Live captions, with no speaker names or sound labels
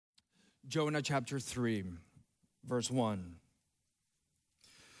Jonah chapter 3, verse 1.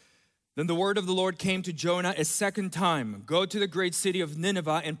 Then the word of the Lord came to Jonah a second time. Go to the great city of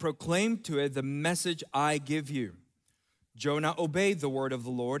Nineveh and proclaim to it the message I give you. Jonah obeyed the word of the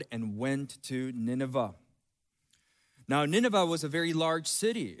Lord and went to Nineveh. Now Nineveh was a very large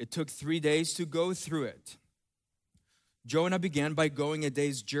city. It took 3 days to go through it. Jonah began by going a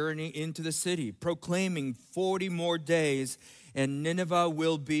day's journey into the city, proclaiming 40 more days, and Nineveh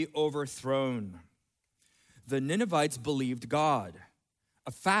will be overthrown. The Ninevites believed God.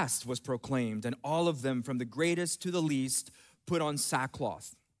 A fast was proclaimed, and all of them, from the greatest to the least, put on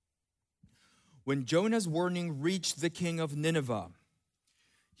sackcloth. When Jonah's warning reached the king of Nineveh,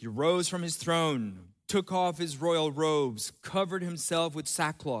 he rose from his throne, took off his royal robes, covered himself with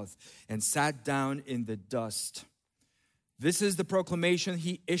sackcloth, and sat down in the dust. This is the proclamation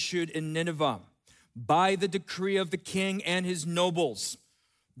he issued in Nineveh. By the decree of the king and his nobles,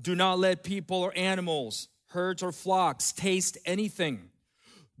 do not let people or animals, herds or flocks taste anything.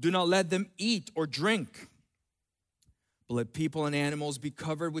 Do not let them eat or drink. But let people and animals be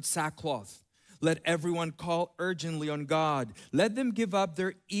covered with sackcloth. Let everyone call urgently on God. Let them give up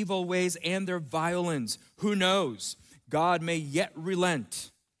their evil ways and their violence. Who knows? God may yet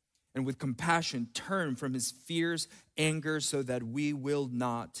relent and with compassion turn from his fierce anger so that we will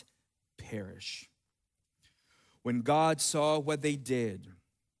not perish. When God saw what they did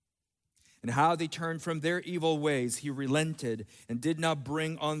and how they turned from their evil ways, he relented and did not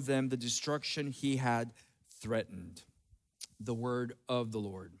bring on them the destruction he had threatened. The word of the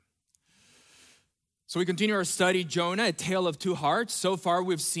Lord. So we continue our study, Jonah, a tale of two hearts. So far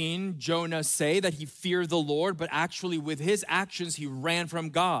we've seen Jonah say that he feared the Lord, but actually with his actions he ran from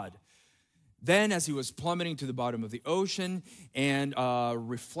God. Then as he was plummeting to the bottom of the ocean and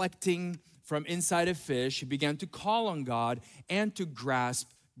reflecting from inside a fish, he began to call on God and to grasp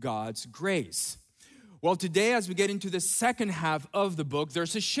God's grace. Well, today as we get into the second half of the book,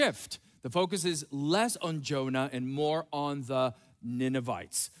 there's a shift. The focus is less on Jonah and more on the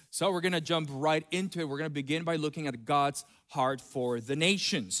Ninevites. So we're going to jump right into it. We're going to begin by looking at God's heart for the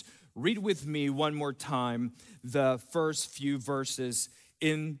nations. Read with me one more time the first few verses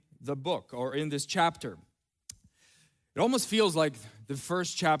in the book or in this chapter. It almost feels like the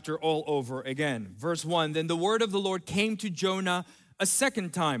first chapter all over again. Verse 1, then the word of the Lord came to Jonah a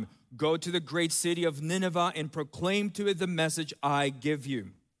second time. Go to the great city of Nineveh and proclaim to it the message I give you.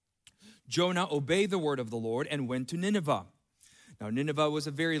 Jonah obeyed the word of the Lord and went to Nineveh. Now, Nineveh was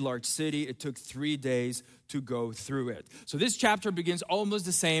a very large city. It took 3 days to go through it. So this chapter begins almost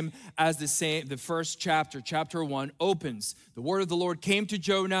the same as the first chapter. Chapter 1 opens. The word of the Lord came to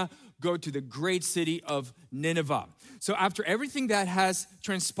Jonah, go to the great city of Nineveh. So after everything that has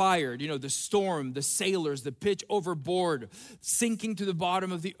transpired, the storm, the sailors, the pitch overboard, sinking to the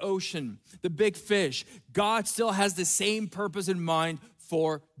bottom of the ocean, the big fish, God still has the same purpose in mind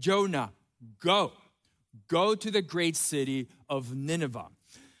for Jonah. Go to the great city of Nineveh.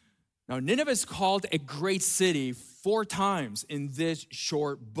 Now, Nineveh is called a great city 4 times in this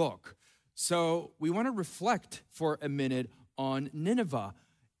short book. So we want to reflect for a minute on Nineveh.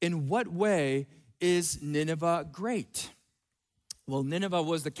 In what way is Nineveh great? Well, Nineveh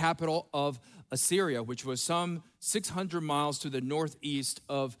was the capital of Assyria, which was some 600 miles to the northeast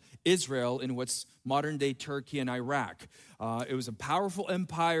of Israel in what's modern-day Turkey and Iraq. It was a powerful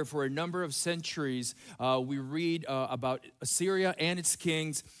empire for a number of centuries. We read about Assyria and its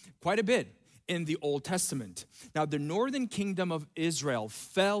kings quite a bit in the Old Testament. Now, the northern kingdom of Israel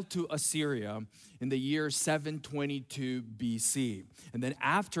fell to Assyria in the year 722 BC. And then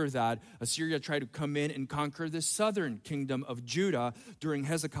after that, Assyria tried to come in and conquer the southern kingdom of Judah during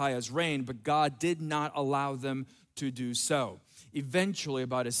Hezekiah's reign, but God did not allow them to do so. Eventually,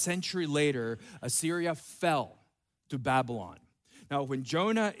 about a century later, Assyria fell to Babylon. Now, when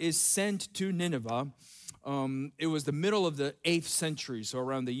Jonah is sent to Nineveh, it was the middle of the 8th century, so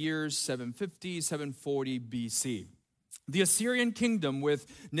around the years 750, 740 BC. The Assyrian kingdom, with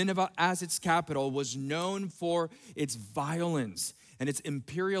Nineveh as its capital, was known for its violence and its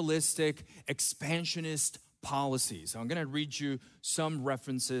imperialistic, expansionist policies. So I'm going to read you some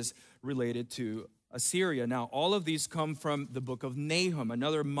references related to Assyria. Now, all of these come from the book of Nahum,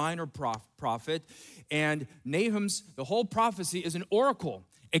 another minor prophet. And the whole prophecy is an oracle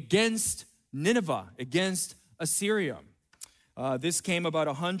against Nineveh, against Assyria. This came about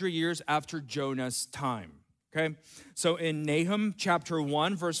 100 years after Jonah's time. Okay, so in Nahum chapter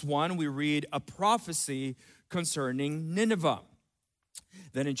 1, verse 1, we read a prophecy concerning Nineveh.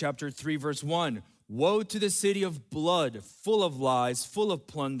 Then in chapter 3, verse 1, woe to the city of blood, full of lies, full of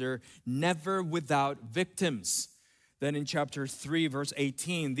plunder, never without victims. Then in chapter 3, verse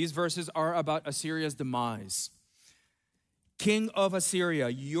 18, these verses are about Assyria's demise. King of Assyria,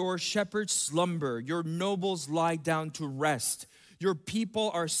 your shepherds slumber, your nobles lie down to rest. Your people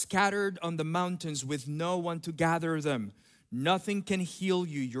are scattered on the mountains with no one to gather them. Nothing can heal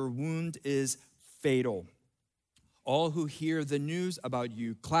you, your wound is fatal. All who hear the news about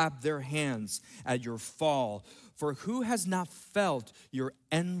you clap their hands at your fall, for who has not felt your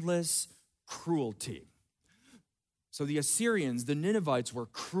endless cruelty? So the Assyrians, the Ninevites, were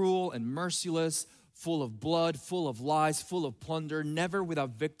cruel and merciless, full of blood, full of lies, full of plunder, never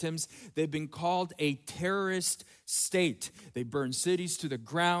without victims. They've been called a terrorist state. They burned cities to the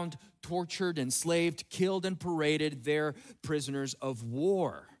ground, tortured, enslaved, killed, and paraded their prisoners of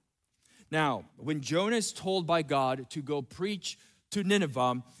war. Now, when Jonah is told by God to go preach to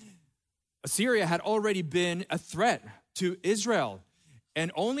Nineveh, Assyria had already been a threat to Israel.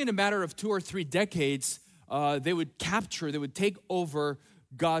 And only in a matter of 2 or 3 decades, they would take over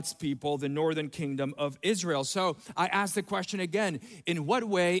God's people, the northern kingdom of Israel. So I ask the question again, in what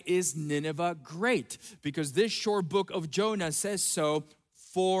way is Nineveh great? Because this short book of Jonah says so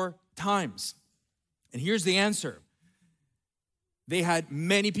 4 times. And here's the answer. They had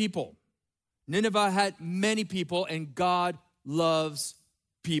many people. Nineveh had many people, and God loves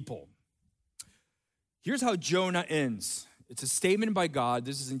people. Here's how Jonah ends. It's a statement by God.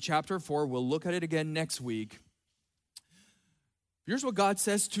 This is in chapter 4. We'll look at it again next week. Here's what God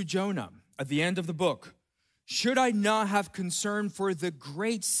says to Jonah at the end of the book. Should I not have concern for the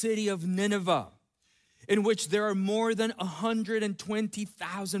great city of Nineveh, in which there are more than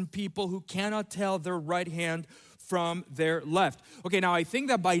 120,000 people who cannot tell their right hand from their left? Okay, now I think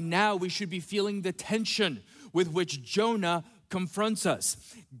that by now we should be feeling the tension with which Jonah confronts us.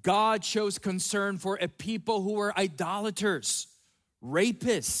 God shows concern for a people who are idolaters,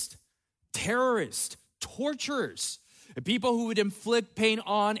 rapists, terrorists, torturers, a people who would inflict pain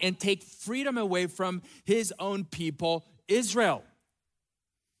on and take freedom away from his own people, Israel.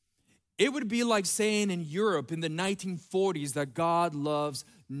 It would be like saying in Europe in the 1940s that God loves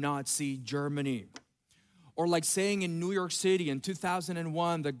Nazi Germany. Or like saying in New York City in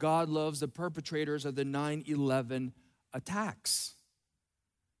 2001 that God loves the perpetrators of the 9/11 attacks.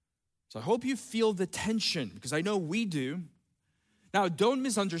 So I hope you feel the tension, because I know we do. Now, don't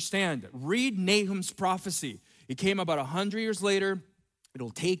misunderstand. Read Nahum's prophecy. It came about 100 years later.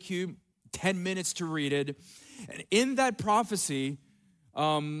 It'll take you 10 minutes to read it. And in that prophecy,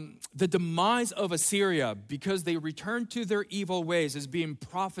 the demise of Assyria, because they returned to their evil ways, is being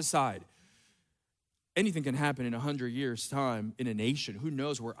prophesied. Anything can happen in 100 years' time in a nation. Who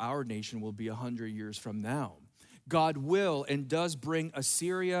knows where our nation will be 100 years from now? God will and does bring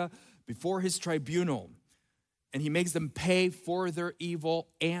Assyria before his tribunal, and he makes them pay for their evil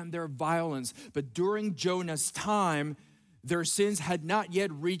and their violence. But during Jonah's time, their sins had not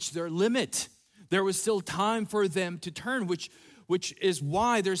yet reached their limit. There was still time for them to turn, which is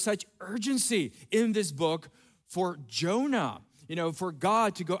why there's such urgency in this book for Jonah. For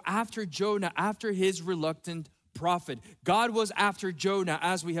God to go after Jonah, after his reluctant prophet. God was after Jonah,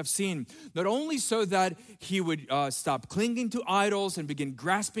 as we have seen, not only so that he would stop clinging to idols and begin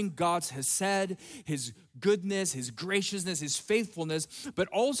grasping God's hesed, his goodness, his graciousness, his faithfulness, but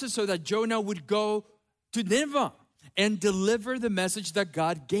also so that Jonah would go to Nineveh and deliver the message that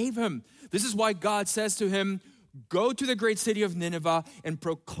God gave him. This is why God says to him, go to the great city of Nineveh and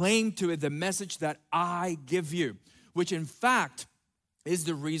proclaim to it the message that I give you, which in fact is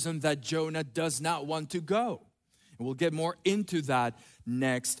the reason that Jonah does not want to go. And we'll get more into that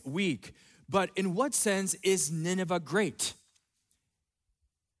next week. But in what sense is Nineveh great?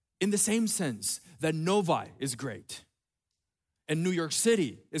 In the same sense that Novi is great, and New York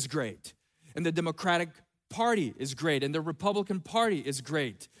City is great, and the Democratic Party is great, and the Republican Party is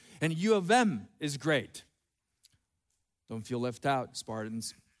great, and U of M is great. Don't feel left out,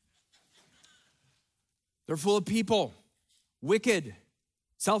 Spartans. They're full of people, wicked,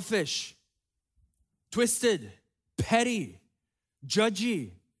 selfish, twisted, petty,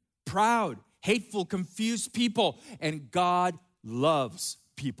 judgy, proud, hateful, confused people. And God loves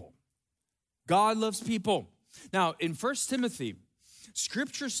people. God loves people. Now, in 1 Timothy,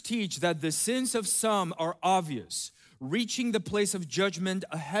 scriptures teach that the sins of some are obvious, reaching the place of judgment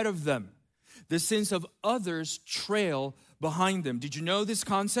ahead of them. The sins of others trail behind them. Did you know this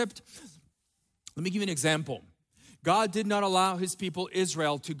concept? Let me give you an example. God did not allow his people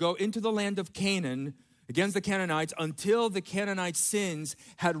Israel to go into the land of Canaan against the Canaanites until the Canaanite sins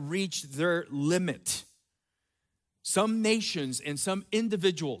had reached their limit. Some nations and some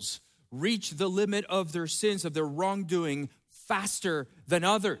individuals reach the limit of their sins, of their wrongdoing, faster than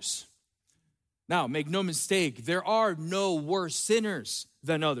others. Now, make no mistake, there are no worse sinners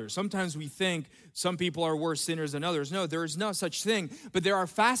than others. Sometimes we think some people are worse sinners than others. No, there is no such thing. But there are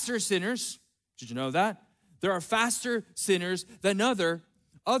faster sinners. Did you know that? There are faster sinners than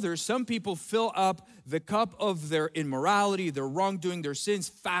others. Some people fill up the cup of their immorality, their wrongdoing, their sins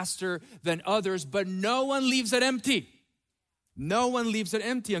faster than others, but no one leaves it empty. No one leaves it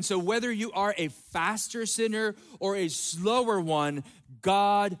empty. And so whether you are a faster sinner or a slower one,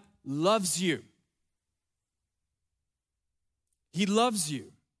 God loves you. He loves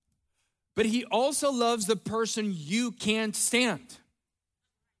you. But he also loves the person you can't stand.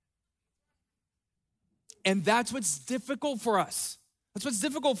 And that's what's difficult for us. That's what's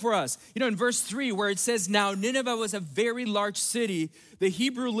difficult for us. You know, in verse 3, where it says, now Nineveh was a very large city, the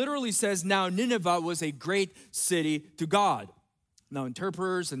Hebrew literally says, now Nineveh was a great city to God. Now,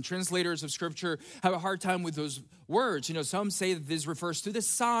 interpreters and translators of Scripture have a hard time with those words. You know, some say that this refers to the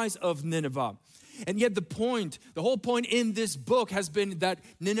size of Nineveh. And yet the whole point in this book has been that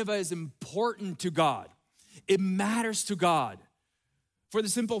Nineveh is important to God. It matters to God for the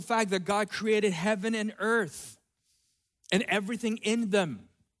simple fact that God created heaven and earth and everything in them.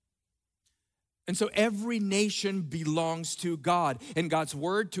 And so every nation belongs to God. And God's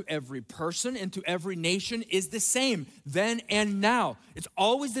word to every person and to every nation is the same then and now. It's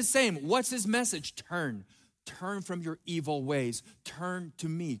always the same. What's his message? Turn from your evil ways. Turn to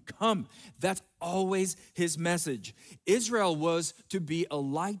me. Come. That's always his message. Israel was to be a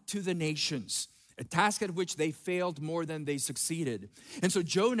light to the nations, a task at which they failed more than they succeeded. And so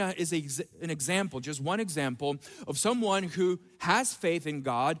Jonah is an example, just one example of someone who has faith in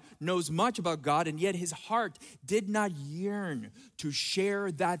God, knows much about God, and yet his heart did not yearn to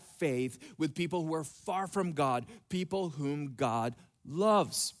share that faith with people who are far from God, people whom God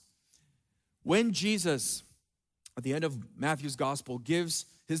loves. When Jesus, at the end of Matthew's gospel, gives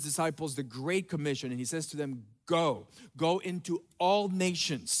his disciples the Great Commission, and he says to them, go into all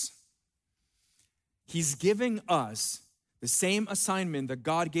nations. He's giving us the same assignment that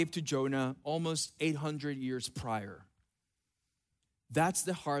God gave to Jonah almost 800 years prior. That's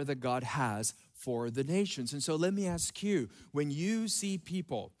the heart that God has for the nations. And so let me ask you, when you see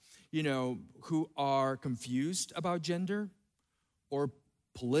people, who are confused about gender or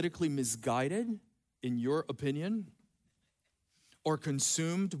politically misguided, in your opinion, or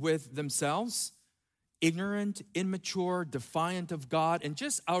consumed with themselves, ignorant, immature, defiant of God, and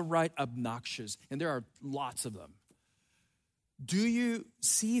just outright obnoxious, and there are lots of them, do you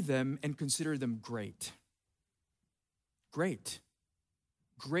see them and consider them great? Great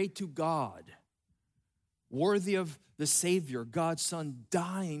to God, worthy of the Savior, God's Son,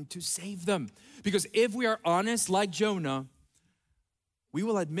 dying to save them. Because if we are honest, like Jonah, we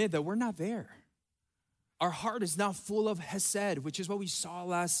will admit that we're not there. Our heart is not full of hesed, which is what we saw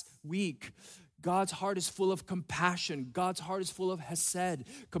last week. God's heart is full of compassion. God's heart is full of hesed,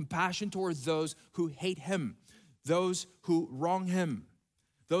 compassion towards those who hate him, those who wrong him,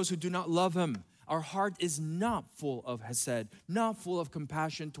 those who do not love him. Our heart is not full of hesed, not full of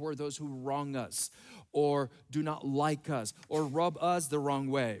compassion toward those who wrong us or do not like us or rub us the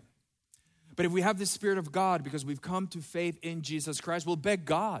wrong way. But if we have the Spirit of God because we've come to faith in Jesus Christ, we'll beg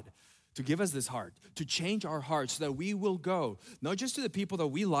God to give us this heart, to change our hearts so that we will go, not just to the people that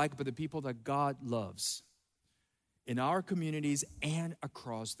we like, but the people that God loves in our communities and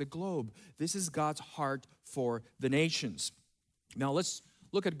across the globe. This is God's heart for the nations. Now let's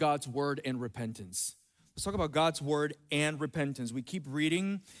look at God's word and repentance. Let's talk about God's word and repentance. We keep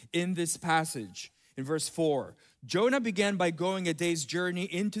reading in this passage. In verse 4, Jonah began by going a day's journey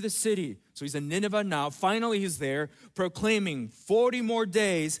into the city. So he's in Nineveh now. Finally, he's there proclaiming 40 more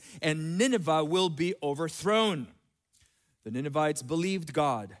days and Nineveh will be overthrown. The Ninevites believed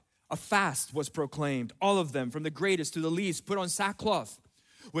God. A fast was proclaimed. All of them, from the greatest to the least, put on sackcloth.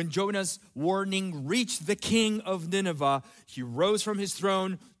 When Jonah's warning reached the king of Nineveh, he rose from his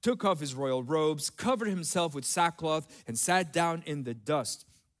throne, took off his royal robes, covered himself with sackcloth, and sat down in the dust.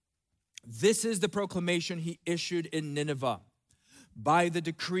 This is the proclamation he issued in Nineveh. By the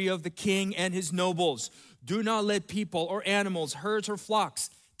decree of the king and his nobles, do not let people or animals, herds or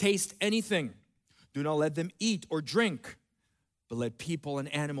flocks taste anything. Do not let them eat or drink, but let people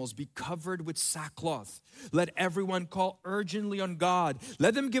and animals be covered with sackcloth. Let everyone call urgently on God.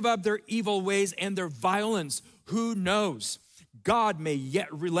 Let them give up their evil ways and their violence. Who knows? God may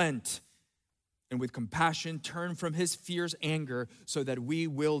yet relent and with compassion turn from his fierce anger so that we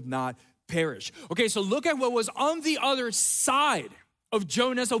will not perish. Okay, so look at what was on the other side of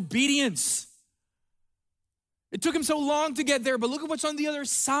Jonah's obedience. It took him so long to get there, but look at what's on the other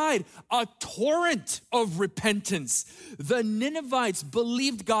side. A torrent of repentance. The Ninevites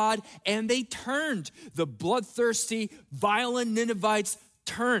believed God and they turned. The bloodthirsty, violent Ninevites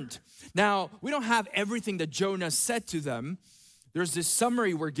turned. Now, we don't have everything that Jonah said to them. There's this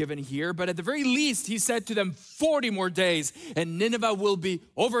summary we're given here, but at the very least, he said to them 40 more days and Nineveh will be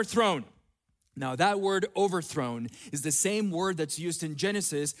overthrown. Now, that word overthrown is the same word that's used in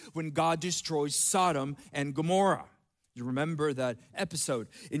Genesis when God destroys Sodom and Gomorrah. You remember that episode.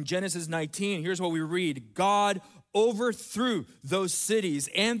 In Genesis 19, here's what we read. God overthrew those cities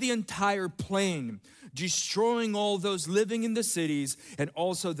and the entire plain, destroying all those living in the cities and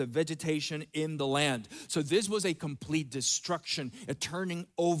also the vegetation in the land. So this was a complete destruction, a turning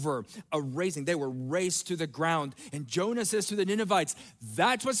over, a razing. They were razed to the ground. And Jonah says to the Ninevites,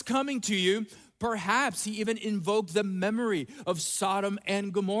 that's what's coming to you. Perhaps he even invoked the memory of Sodom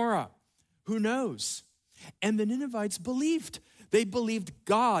and Gomorrah. Who knows? And the Ninevites believed. They believed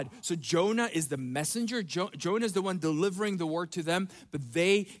God. So Jonah is the messenger. Jonah is the one delivering the word to them, but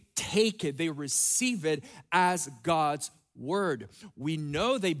they take it, they receive it as God's word. We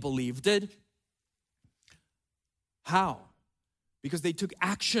know they believed it. How? Because they took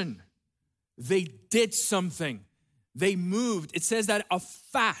action. They did something. They moved. It says that a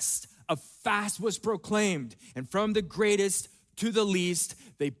fast was proclaimed. And from the greatest to the least,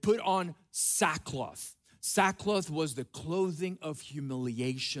 they put on sackcloth. Sackcloth was the clothing of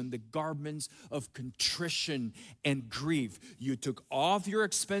humiliation, the garments of contrition and grief. You took off your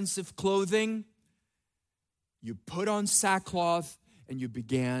expensive clothing, you put on sackcloth, and you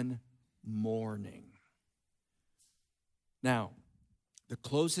began mourning. Now, the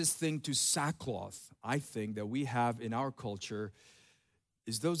closest thing to sackcloth, I think, that we have in our culture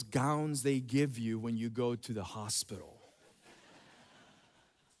is those gowns they give you when you go to the hospital.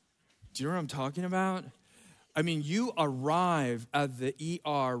 Do you know what I'm talking about? I mean, you arrive at the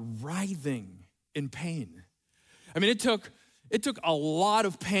ER writhing in pain. I mean, it took a lot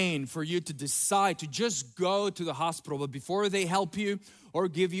of pain for you to decide to just go to the hospital. But before they help you or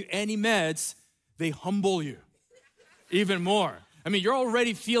give you any meds, they humble you even more. I mean, you're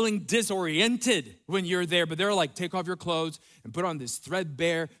already feeling disoriented when you're there, but they're like, take off your clothes and put on this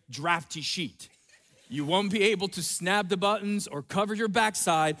threadbare, drafty sheet. You won't be able to snap the buttons or cover your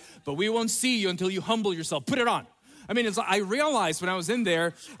backside, but we won't see you until you humble yourself. Put it on. I mean, I realized when I was in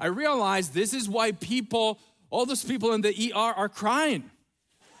there, this is why all those people in the ER are crying.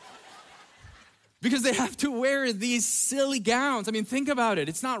 Because they have to wear these silly gowns. I mean, think about it.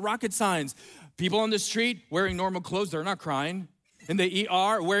 It's not rocket science. People on the street wearing normal clothes, they're not crying. In the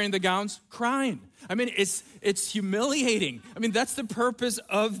ER, wearing the gowns, crying. I mean, it's humiliating. I mean, that's the purpose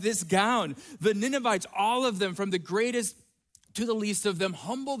of this gown. The Ninevites, all of them, from the greatest to the least of them,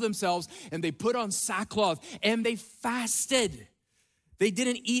 humbled themselves and they put on sackcloth and they fasted. They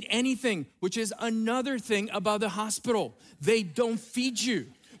didn't eat anything, which is another thing about the hospital. They don't feed you.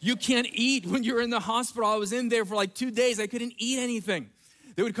 You can't eat when you're in the hospital. I was in there for like 2 days. I couldn't eat anything.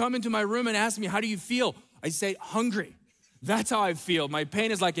 They would come into my room and ask me, how do you feel? I say, hungry. That's how I feel. My pain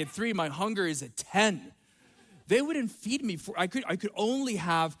is like at 3, my hunger is at 10. They wouldn't feed me. I could only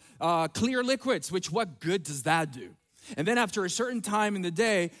have clear liquids, which what good does that do? And then after a certain time in the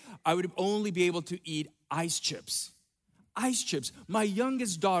day, I would only be able to eat ice chips. Ice chips. My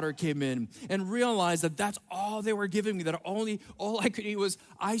youngest daughter came in and realized that that's all they were giving me, that all I could eat was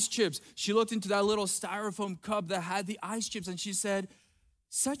ice chips. She looked into that little styrofoam cup that had the ice chips and she said,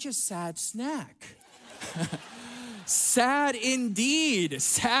 such a sad snack. Sad indeed.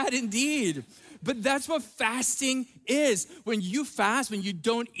 But that's what fasting is. When you fast, when you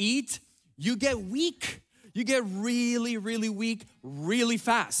don't eat, you get weak. You get really, really weak, really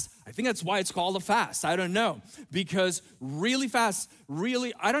fast. I think that's why it's called a fast. I don't know. Because really fast,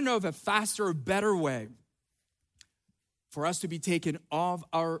 I don't know if a faster or better way for us to be taken off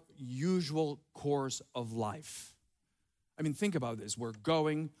our usual course of life. I mean, think about this. We're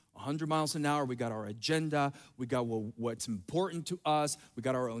going 100 miles an hour. We got our agenda. We got what's important to us. We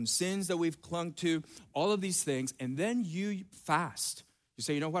got our own sins that we've clung to, all of these things. And then you fast. You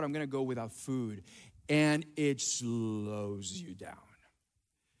say, you know what? I'm going to go without food. And it slows you down.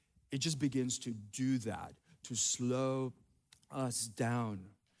 It just begins to do that, to slow us down.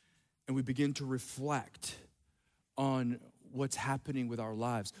 And we begin to reflect on what's happening with our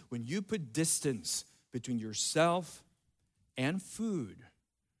lives. When you put distance between yourself and food,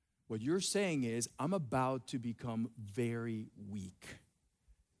 what you're saying is, I'm about to become very weak.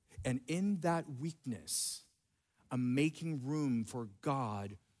 And in that weakness, I'm making room for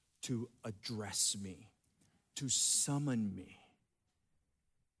God to address me, to summon me.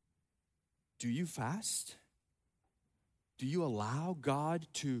 Do you fast? do you allow God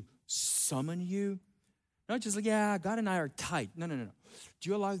to summon you? Not just like, yeah, God and I are tight. No. Do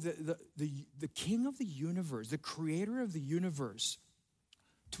you allow the king of the universe, the creator of the universe,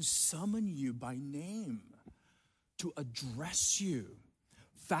 to summon you by name, to address you?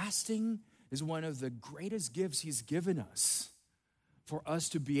 Fasting is one of the greatest gifts he's given us for us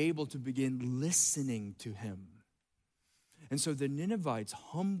to be able to begin listening to him. And so the Ninevites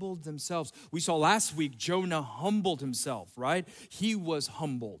humbled themselves. We saw last week Jonah humbled himself, right? He was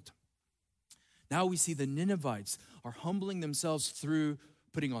humbled. Now we see the Ninevites are humbling themselves through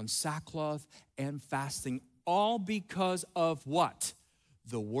putting on sackcloth and fasting, all because of what?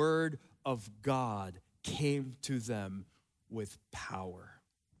 The word of God came to them with power.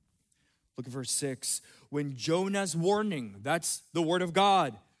 Look at verse 6. When Jonah's warning, that's the word of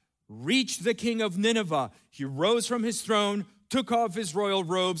God, reached the king of Nineveh, he rose from his throne, took off his royal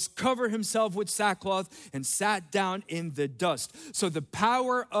robes, covered himself with sackcloth, and sat down in the dust. So the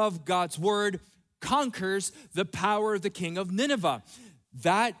power of God's word conquers the power of the king of Nineveh.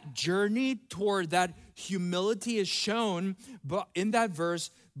 That journey toward that humility is shown in that verse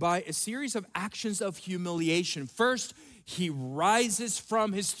by a series of actions of humiliation. First, he rises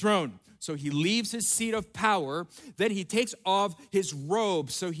from his throne. So he leaves his seat of power. Then he takes off his robe.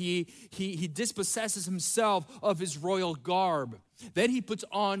 So he dispossesses himself of his royal garb. Then he puts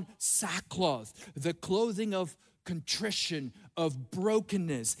on sackcloth, the clothing of contrition, of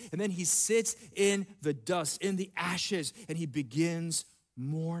brokenness. And then he sits in the dust, in the ashes, and he begins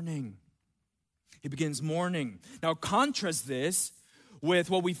mourning. He begins mourning. Now contrast this with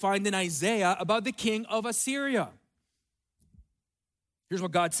what we find in Isaiah about the king of Assyria. Here's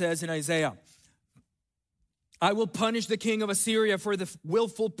what God says in Isaiah. I will punish the king of Assyria for the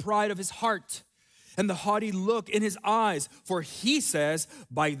willful pride of his heart and the haughty look in his eyes. For he says,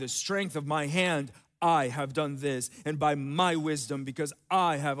 by the strength of my hand, I have done this, and by my wisdom, because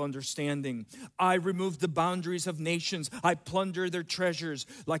I have understanding. I removed the boundaries of nations. I plundered their treasures.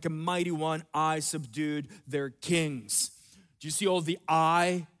 Like a mighty one, I subdued their kings. Do you see all the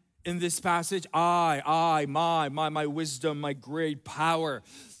I in this passage? My wisdom, my great power.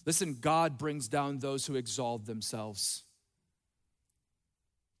 Listen, God brings down those who exalt themselves.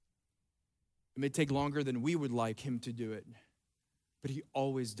 It may take longer than we would like him to do it, but he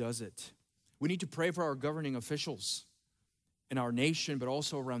always does it. We need to pray for our governing officials in our nation, but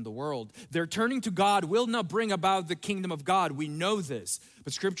also around the world. Their turning to God will not bring about the kingdom of God. We know this,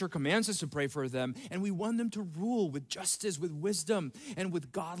 but Scripture commands us to pray for them, and we want them to rule with justice, with wisdom, and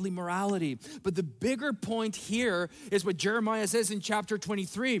with godly morality. But the bigger point here is what Jeremiah says in chapter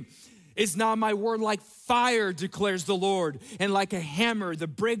 23. Is not my word like fire, declares the Lord, and like a hammer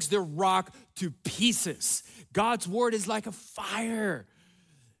that breaks the rock to pieces. God's word is like a fire.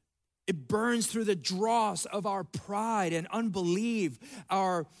 It burns through the dross of our pride and unbelief,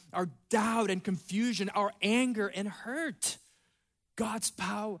 our doubt and confusion, our anger and hurt. God's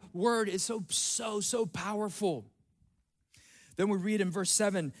word is so powerful. Then we read in verse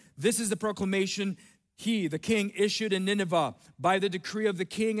 7, this is the proclamation he, the king, issued in Nineveh by the decree of the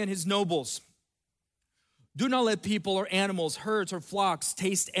king and his nobles. Do not let people or animals, herds or flocks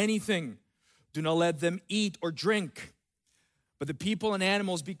taste anything. Do not let them eat or drink. But the people and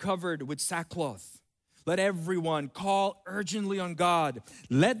animals be covered with sackcloth. Let everyone call urgently on God.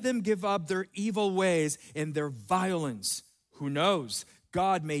 Let them give up their evil ways and their violence. Who knows?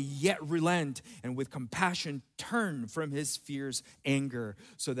 God may yet relent and with compassion turn from his fierce anger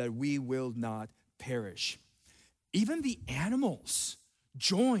so that we will not perish. Even the animals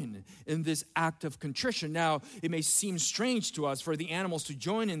join in this act of contrition. Now, it may seem strange to us for the animals to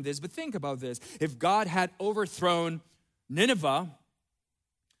join in this, but think about this. If God had overthrown Nineveh,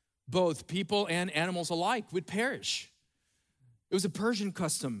 both people and animals alike would perish. It was a Persian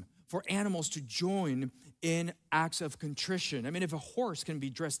custom for animals to join in acts of contrition. I mean, if a horse can be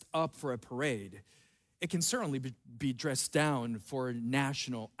dressed up for a parade, it can certainly be dressed down for a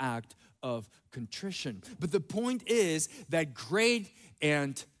national act of contrition. But the point is that great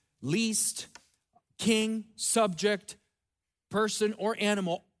and least, king, subject, person, or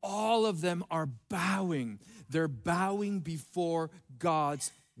animal, all of them are bowing. They're bowing before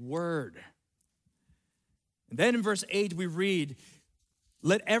God's word. And then in verse 8 we read,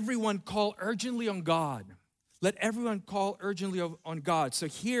 let everyone call urgently on God. Let everyone call urgently on God. So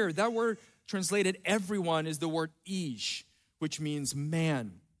here, that word translated everyone is the word ish, which means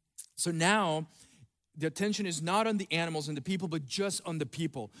man. So now, the attention is not on the animals and the people, but just on the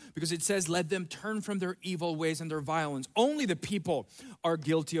people. Because it says, let them turn from their evil ways and their violence. Only the people are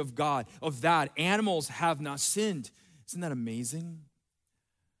guilty of that. Animals have not sinned. Isn't that amazing?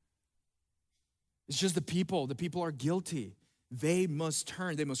 It's just the people. The people are guilty. They must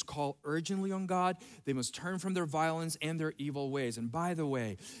turn. They must call urgently on God. They must turn from their violence and their evil ways. And by the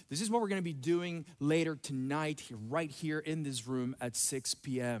way, this is what we're going to be doing later tonight, right here in this room at 6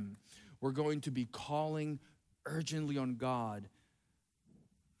 p.m. We're going to be calling urgently on God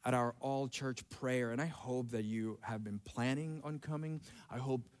at our all-church prayer. And I hope that you have been planning on coming. I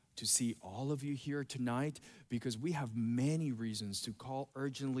hope to see all of you here tonight because we have many reasons to call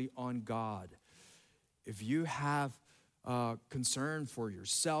urgently on God. If you have concern for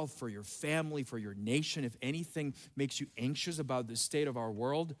yourself, for your family, for your nation, if anything makes you anxious about the state of our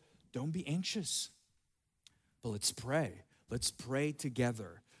world, don't be anxious. But let's pray. Let's pray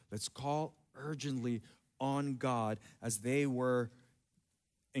together. Let's call urgently on God as they were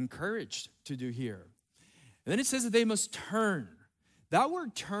encouraged to do here. And then it says that they must turn. That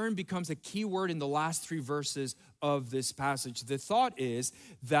word turn becomes a key word in the last 3 verses of this passage. The thought is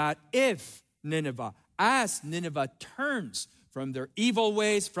that if Nineveh, as Nineveh turns from their evil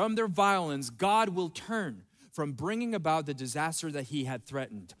ways, from their violence, God will turn from bringing about the disaster that he had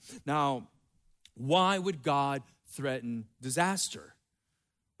threatened. Now, why would God threaten disaster?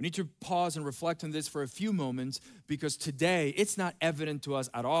 We need to pause and reflect on this for a few moments because today it's not evident to us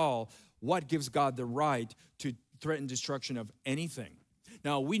at all what gives God the right to threaten destruction of anything.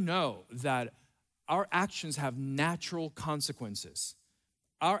 Now, we know that our actions have natural consequences.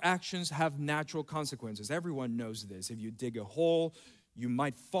 Our actions have natural consequences. Everyone knows this. If you dig a hole, you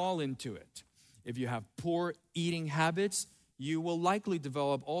might fall into it. If you have poor eating habits, you will likely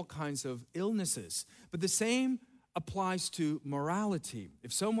develop all kinds of illnesses. But the same applies to morality.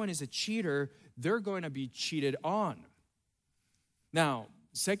 If someone is a cheater, they're going to be cheated on. Now,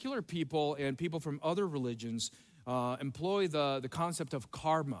 secular people and people from other religions employ the concept of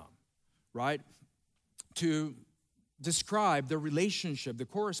karma, right? To describe the relationship, the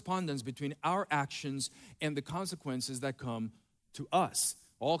correspondence between our actions and the consequences that come to us.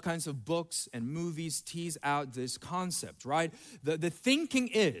 All kinds of books and movies tease out this concept, right? The thinking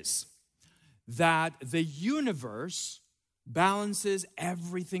is that the universe balances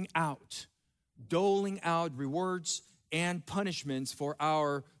everything out, doling out rewards and punishments for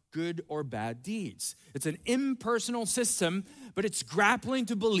our good or bad deeds. It's an impersonal system, but it's grappling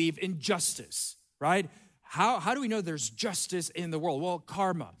to believe in justice, right? How do we know there's justice in the world? Well,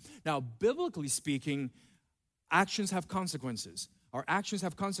 karma. Now, biblically speaking, actions have consequences. Our actions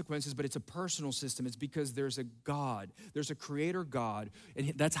have consequences, but it's a personal system. It's because there's a God. There's a creator God,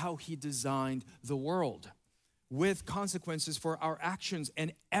 and that's how he designed the world, with consequences for our actions,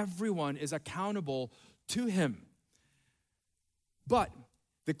 and everyone is accountable to him. But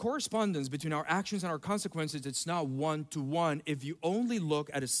the correspondence between our actions and our consequences, it's not one-to-one if you only look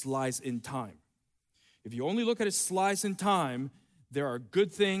at a slice in time. If you only look at a slice in time, there are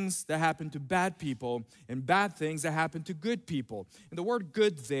good things that happen to bad people and bad things that happen to good people. And the word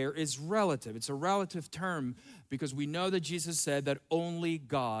good there is relative. It's a relative term because we know that Jesus said that only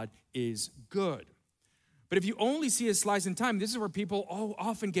God is good. But if you only see a slice in time, this is where people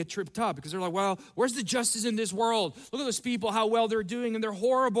often get tripped up because they're like, well, where's the justice in this world? Look at those people, how well they're doing, and they're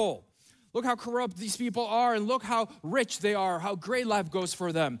horrible. Look how corrupt these people are, and look how rich they are, how great life goes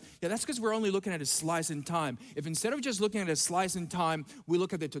for them. Yeah, that's because we're only looking at a slice in time. If instead of just looking at a slice in time, we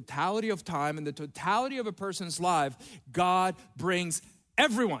look at the totality of time and the totality of a person's life, God brings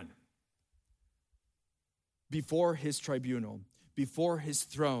everyone before his tribunal, before his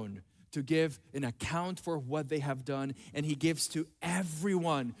throne, to give an account for what they have done, and he gives to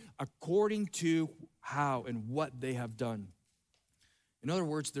everyone according to how and what they have done. In other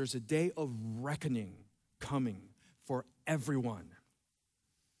words, there's a day of reckoning coming for everyone.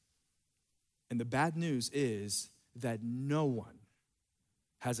 And the bad news is that no one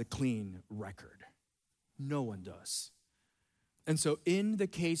has a clean record. No one does. And so in the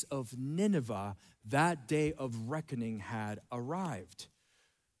case of Nineveh, that day of reckoning had arrived.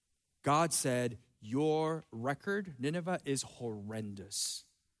 God said, your record, Nineveh, is horrendous.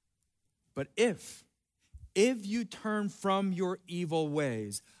 But if you turn from your evil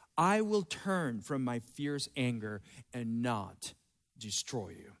ways, I will turn from my fierce anger and not destroy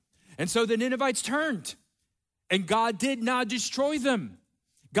you. And so the Ninevites turned, and God did not destroy them.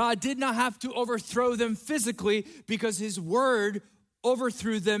 God did not have to overthrow them physically because his word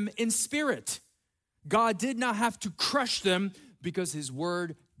overthrew them in spirit. God did not have to crush them because his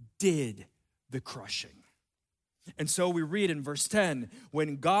word did the crushing. And so we read in verse 10,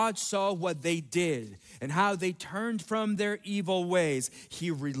 when God saw what they did and how they turned from their evil ways,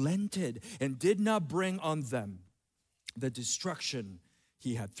 he relented and did not bring on them the destruction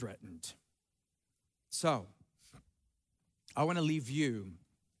he had threatened. So, I want to leave you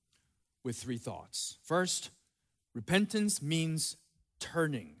with 3 thoughts. First, repentance means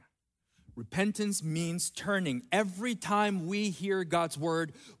turning. Repentance means turning. Every time we hear God's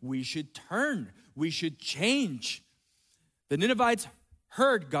word, we should turn. We should change. The Ninevites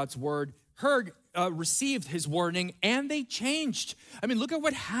heard God's word, received his warning, and they changed. I mean, look at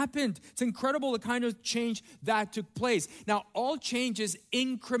what happened. It's incredible the kind of change that took place. Now, all change is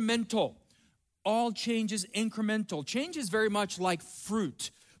incremental. All change is incremental. Change is very much like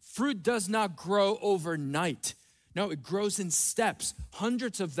fruit. Fruit does not grow overnight. No, it grows in steps,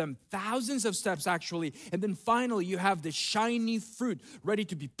 hundreds of them, thousands of steps actually. And then finally, you have the shiny fruit ready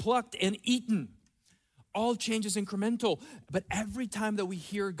to be plucked and eaten. All change is incremental, but every time that we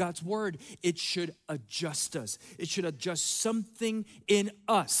hear God's word, it should adjust us. It should adjust something in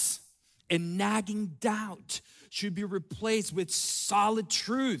us. And nagging doubt should be replaced with solid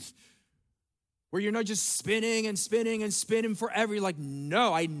truth, where you're not just spinning and spinning and spinning forever. You're like,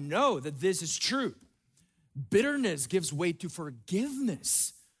 no, I know that this is true. Bitterness gives way to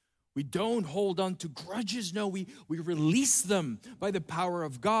forgiveness. We don't hold on to grudges. No, we release them by the power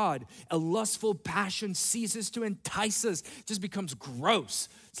of God. A lustful passion ceases to entice us. It just becomes gross.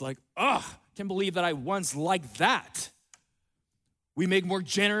 It's like, can't believe that I once liked that. We make more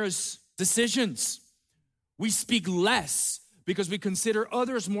generous decisions. We speak less because we consider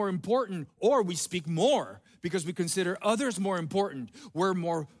others more important, or we speak more because we consider others more important. We're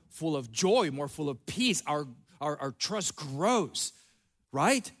more full of joy, more full of peace. Our trust grows,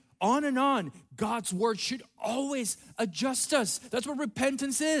 right? On and on. God's word should always adjust us. That's what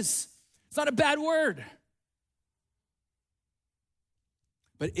repentance is. It's not a bad word.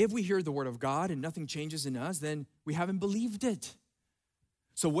 But if we hear the word of God and nothing changes in us, then we haven't believed it.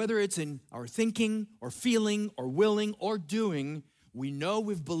 So whether it's in our thinking or feeling or willing or doing, we know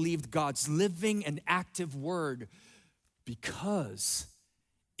we've believed God's living and active word because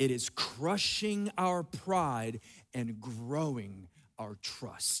it is crushing our pride and growing our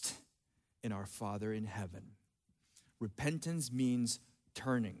trust in our Father in heaven. Repentance means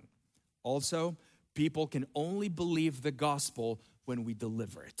turning. Also, people can only believe the gospel when we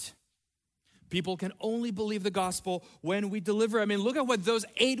deliver it. People can only believe the gospel when we deliver it. I mean, look at what those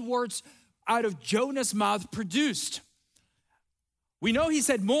 8 words out of Jonah's mouth produced. We know he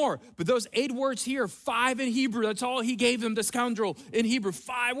said more, but those 8 words here, 5 in Hebrew, that's all he gave them, the scoundrel, in Hebrew,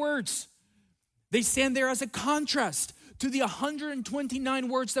 5 words. They stand there as a contrast to the 129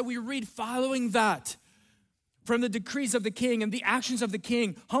 words that we read following that. From the decrees of the king and the actions of the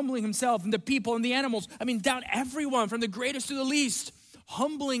king, humbling himself and the people and the animals. I mean, down everyone, from the greatest to the least,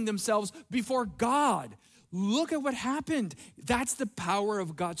 humbling themselves before God. Look at what happened. That's the power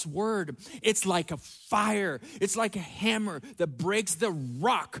of God's word. It's like a fire. It's like a hammer that breaks the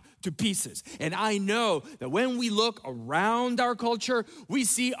rock to pieces. And I know that when we look around our culture, we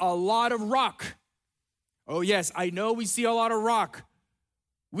see a lot of rock. Oh yes, I know we see a lot of rock.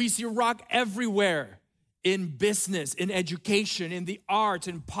 We see rock everywhere, in business, in education, in the arts,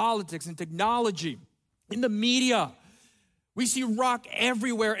 in politics, in technology, in the media. We see rock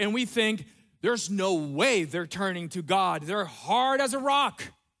everywhere and we think, there's no way they're turning to God. They're hard as a rock.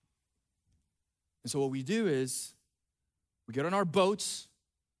 And so what we do is we get on our boats,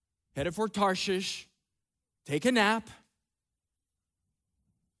 headed for Tarshish, take a nap,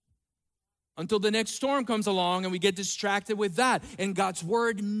 until the next storm comes along and we get distracted with that. And God's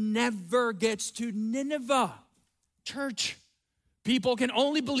word never gets to Nineveh. Church, people can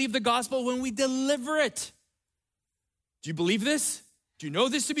only believe the gospel when we deliver it. Do you believe this? Do you know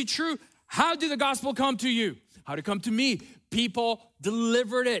this to be true? How did the gospel come to you? How did it come to me? People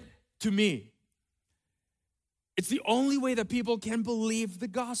delivered it to me. It's the only way that people can believe the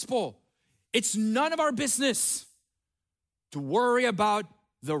gospel. It's none of our business to worry about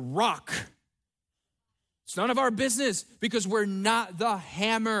the rock. It's none of our business because we're not the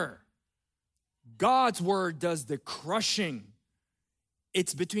hammer. God's word does the crushing.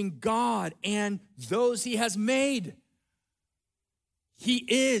 It's between God and those he has made. He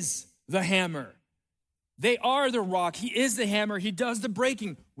is the hammer. They are the rock. He is the hammer. He does the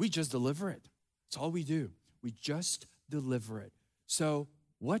breaking. We just deliver it. That's all we do. We just deliver it. So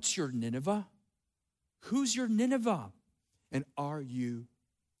what's your Nineveh? Who's your Nineveh? And are you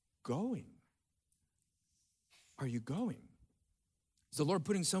going? Are you going? Is the Lord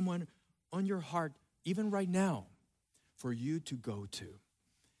putting someone on your heart, even right now, for you to go to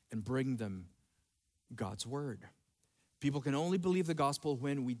and bring them God's word? People can only believe the gospel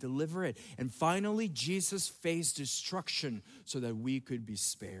when we deliver it. And finally, Jesus faced destruction so that we could be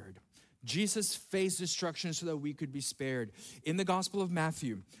spared. Jesus faced destruction so that we could be spared. In the Gospel of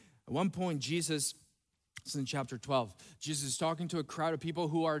Matthew, at one point, Jesus This is in chapter 12. Jesus is talking to a crowd of people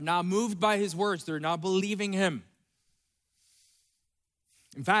who are not moved by his words. They're not believing him.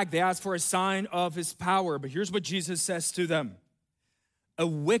 In fact, they ask for a sign of his power. But here's what Jesus says to them. A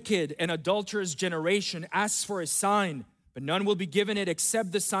wicked and adulterous generation asks for a sign, but none will be given it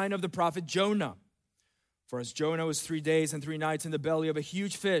except the sign of the prophet Jonah. For as Jonah was 3 days and 3 nights in the belly of a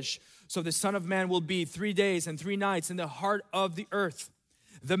huge fish, so the Son of Man will be 3 days and 3 nights in the heart of the earth.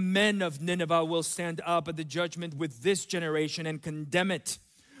 The men of Nineveh will stand up at the judgment with this generation and condemn it,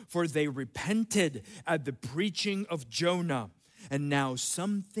 for they repented at the preaching of Jonah, and now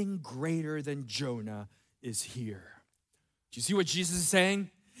something greater than Jonah is here. Do you see what Jesus is saying?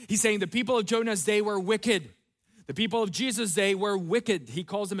 He's saying the people of Jonah's day were wicked. The people of Jesus' day were wicked. He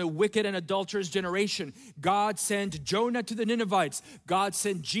calls them a wicked and adulterous generation. God sent Jonah to the Ninevites. God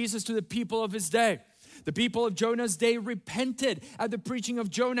sent Jesus to the people of his day. The people of Jonah's day repented at the preaching of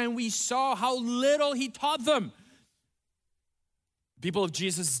Jonah, and we saw how little he taught them. People of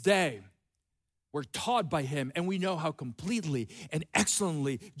Jesus' day were taught by him, and we know how completely and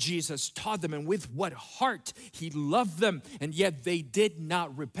excellently Jesus taught them and with what heart he loved them, and yet they did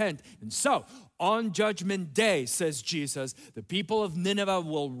not repent. And so, on Judgment Day, says Jesus, the people of Nineveh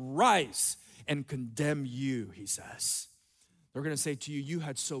will rise and condemn you, he says. They're going to say to you, you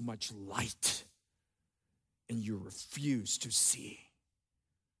had so much light, and you refused to see.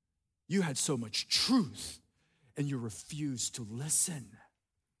 You had so much truth, and you refused to listen.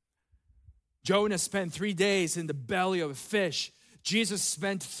 Jonah spent 3 days in the belly of a fish. Jesus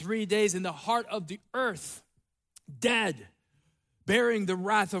spent 3 days in the heart of the earth, dead, bearing the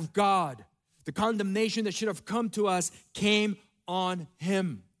wrath of God. The condemnation that should have come to us came on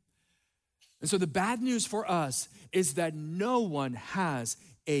him. And so the bad news for us is that no one has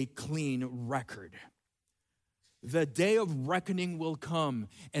a clean record. The day of reckoning will come,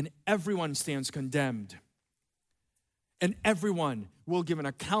 and everyone stands condemned. And everyone will give an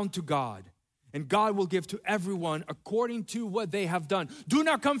account to God. And God will give to everyone according to what they have done. Do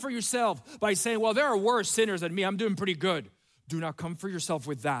not come for yourself by saying, well, there are worse sinners than me. I'm doing pretty good. Do not come for yourself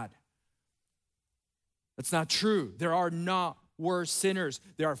with that. That's not true. There are not worse sinners.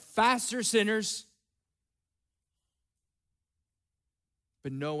 There are faster sinners.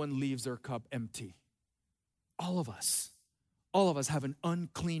 But no one leaves their cup empty. All of us have an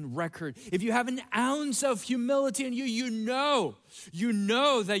unclean record. If you have an ounce of humility in you, you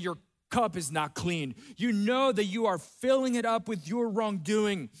know that your cup is not clean. You know that you are filling it up with your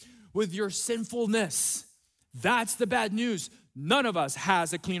wrongdoing, with your sinfulness. That's the bad news. None of us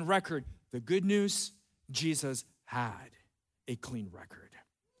has a clean record. The good news, Jesus had a clean record.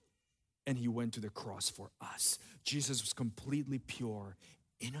 And he went to the cross for us. Jesus was completely pure,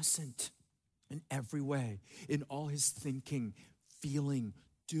 innocent in every way, in all his thinking, feeling,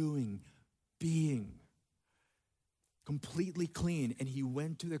 doing, being. Completely clean, and he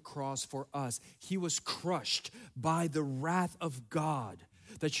went to the cross for us. He was crushed by the wrath of God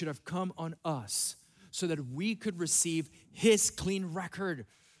that should have come on us so that we could receive his clean record.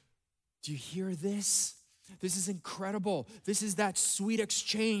 Do you hear this? This is incredible. This is that sweet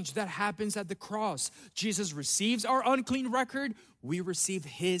exchange that happens at the cross. Jesus receives our unclean record. We receive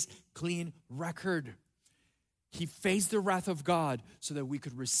his clean record. He faced the wrath of God so that we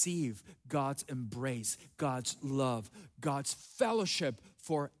could receive God's embrace, God's love, God's fellowship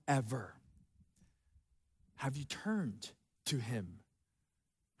forever. Have you turned to him?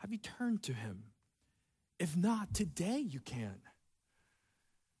 Have you turned to him? If not, today you can.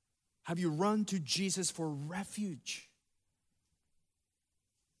 Have you run to Jesus for refuge?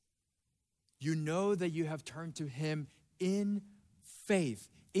 You know that you have turned to him in faith,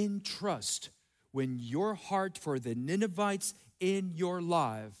 in trust, when your heart for the Ninevites in your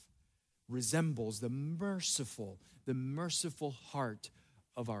life resembles the merciful heart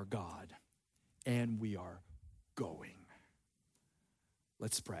of our God. And we are going.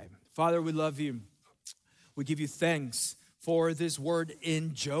 Let's pray. Father, we love you. We give you thanks for this word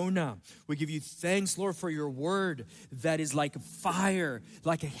in Jonah. We give you thanks, Lord, for your word that is like fire,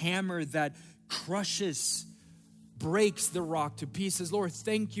 like a hammer that crushes, breaks the rock to pieces. Lord,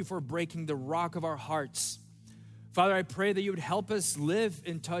 thank you for breaking the rock of our hearts. Father, I pray that you would help us live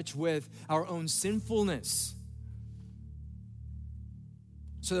in touch with our own sinfulness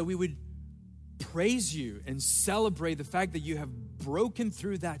so that we would praise you and celebrate the fact that you have broken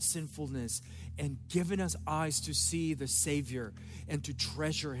through that sinfulness and given us eyes to see the Savior and to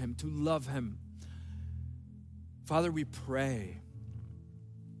treasure him, to love him. Father, we pray.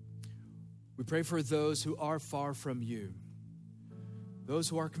 We pray for those who are far from you, those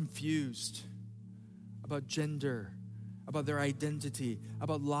who are confused about gender, about their identity,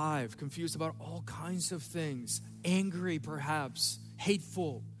 about life, confused about all kinds of things, angry perhaps,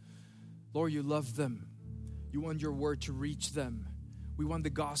 hateful. Lord, you love them. You want your word to reach them. We want the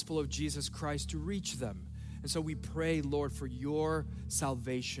gospel of Jesus Christ to reach them. And so we pray, Lord, for your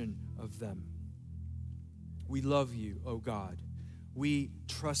salvation of them. We love you, oh God. We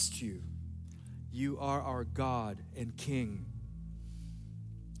trust you. You are our God and King.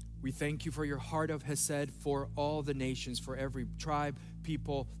 We thank you for your heart of Hesed for all the nations, for every tribe,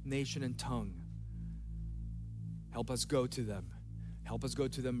 people, nation, and tongue. Help us go to them. Help us go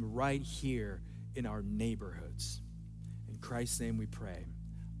to them right here in our neighborhoods. In Christ's name we pray.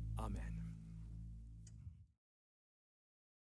 Amen.